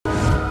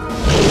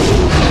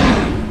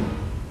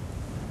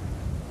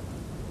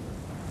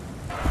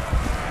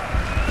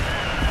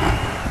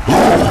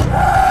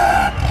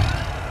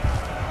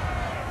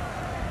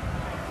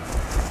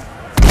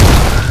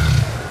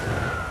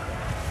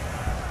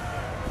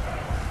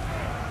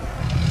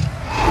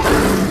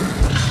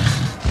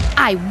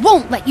I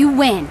won't let you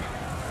win!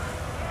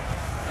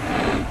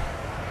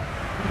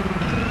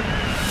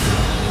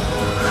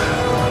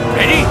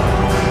 Ready?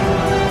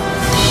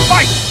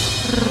 Fight!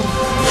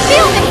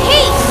 Feel the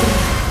heat!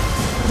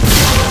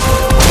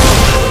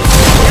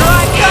 Here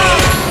I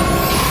come!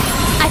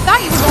 I thought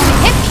you were going to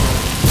hit me.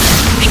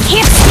 I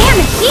can't stand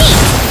the heat!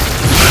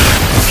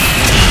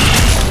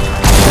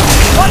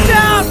 Watch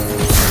out!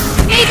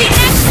 Maybe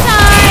next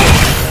time!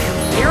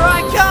 Here I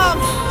come!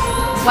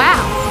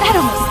 Wow, that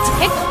almost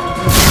tickled.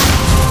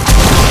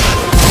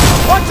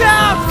 Watch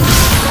out!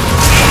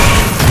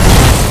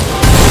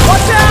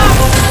 Watch out!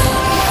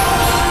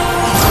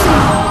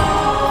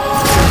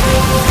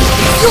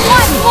 You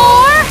want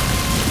more?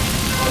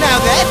 Now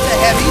that's a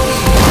heavy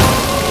beat.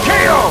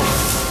 KO!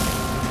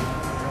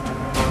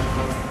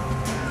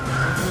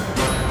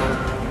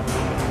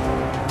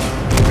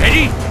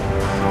 Ready?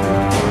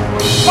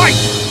 Fight!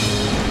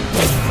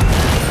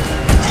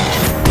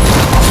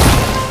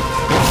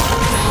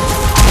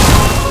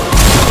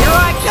 Here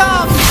I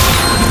come!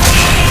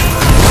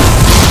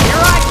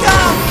 Here I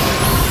come!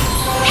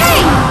 Hey,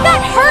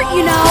 that hurt,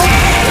 you know.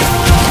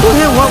 Who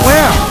hit what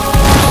where?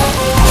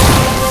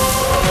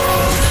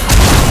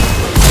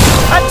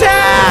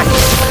 Attack!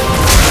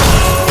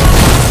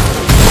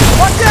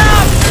 Watch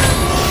out!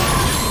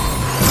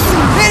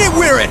 Hit it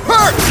where it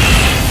hurts!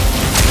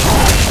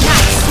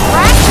 Nice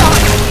scratch on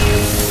it.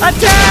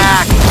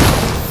 Attack!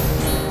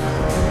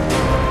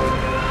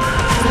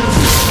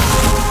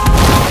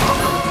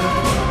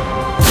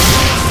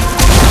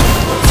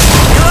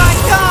 Here I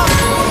come!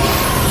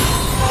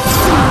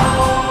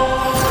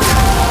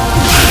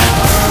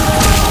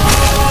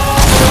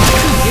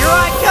 Here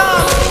I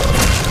come!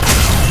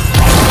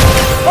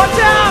 Watch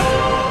out!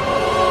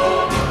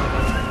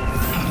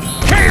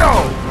 KO!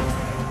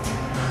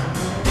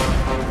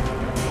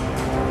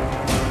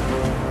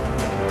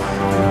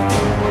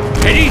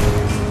 Ready?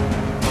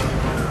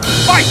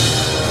 Fight!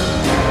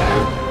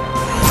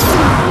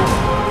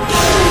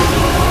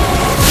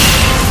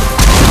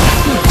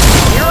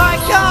 Here I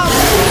come!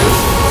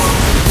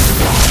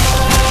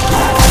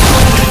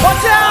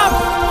 Watch out!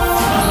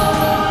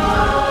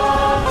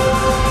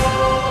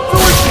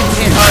 Thor's been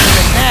hit harder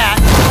than that.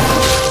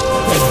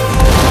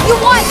 You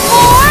want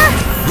more?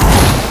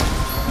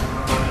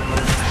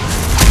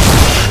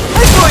 I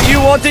thought you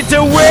wanted to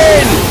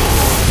win!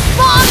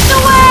 Bombs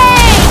away!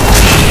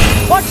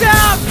 Watch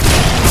out!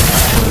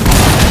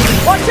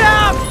 Watch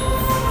out!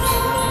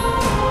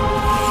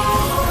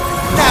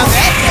 Now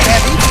that's a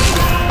heavy beat.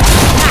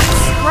 Nice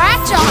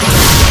scratch on it.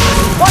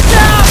 Watch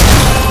out!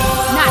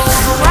 Nice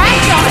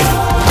scratch on it.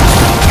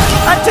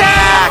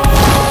 Attack!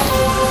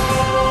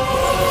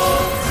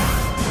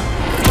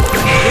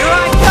 Here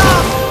I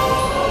come!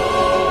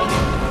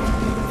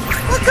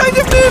 What kind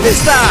of move is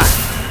that?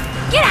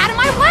 Get out of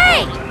my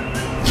way!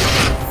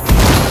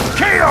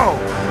 KO!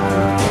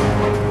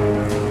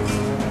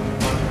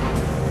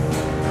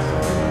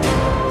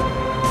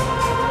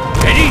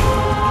 Ready?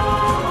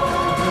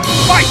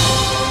 Fight!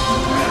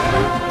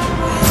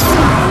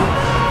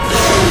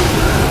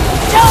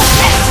 Don't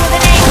mess with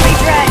an angry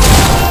dragon.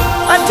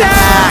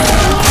 Attack!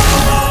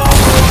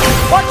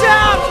 Watch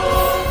out!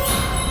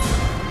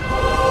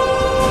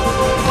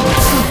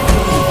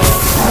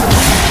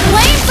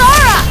 Flames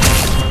are up.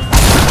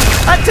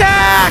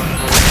 Attack!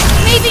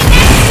 Maybe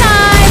next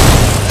time.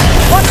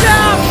 Watch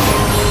out!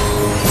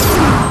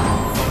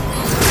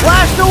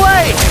 Blast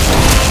away!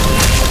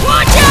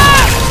 Watch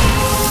out!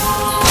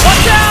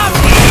 Watch out!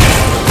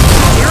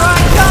 Here I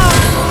come!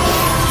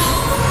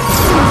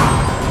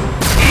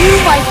 You,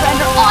 my friend,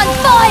 are on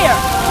fire.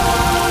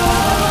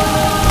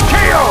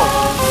 KO!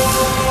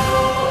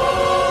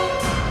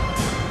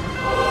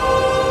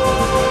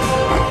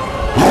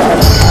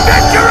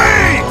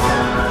 Victory!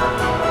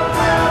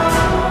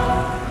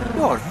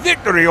 Your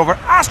victory over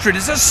Astrid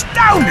is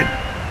astounding!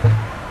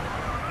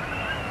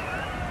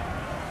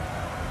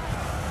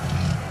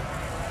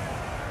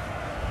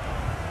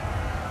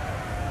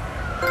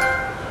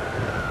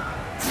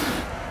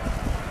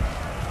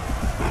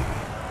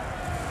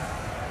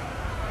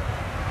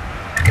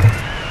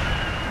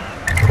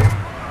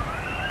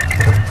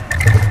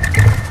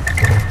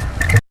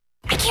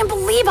 I can't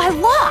believe I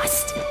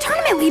lost.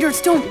 Tournament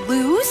leaders don't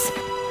lose.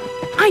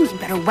 I need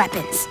better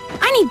weapons.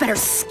 I need better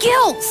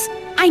skills.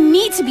 I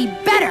need to be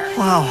better.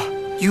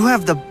 Wow, you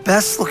have the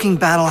best looking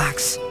battle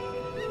axe.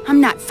 I'm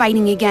not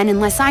fighting again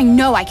unless I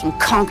know I can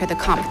conquer the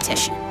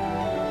competition.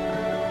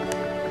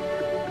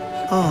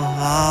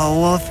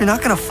 Well, if you're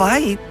not gonna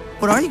fight,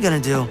 what are you gonna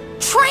do?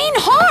 Train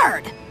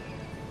hard!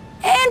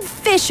 And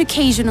fish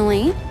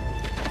occasionally.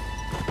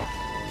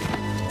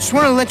 Just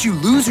want to let you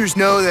losers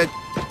know that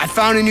I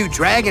found a new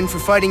dragon for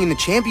fighting in the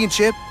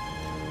championship.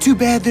 Too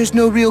bad there's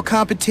no real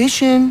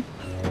competition.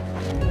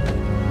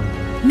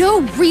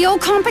 No real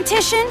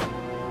competition?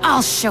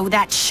 I'll show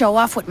that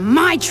show-off what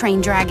my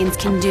trained dragons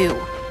can do.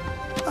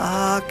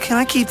 Can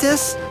I keep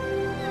this?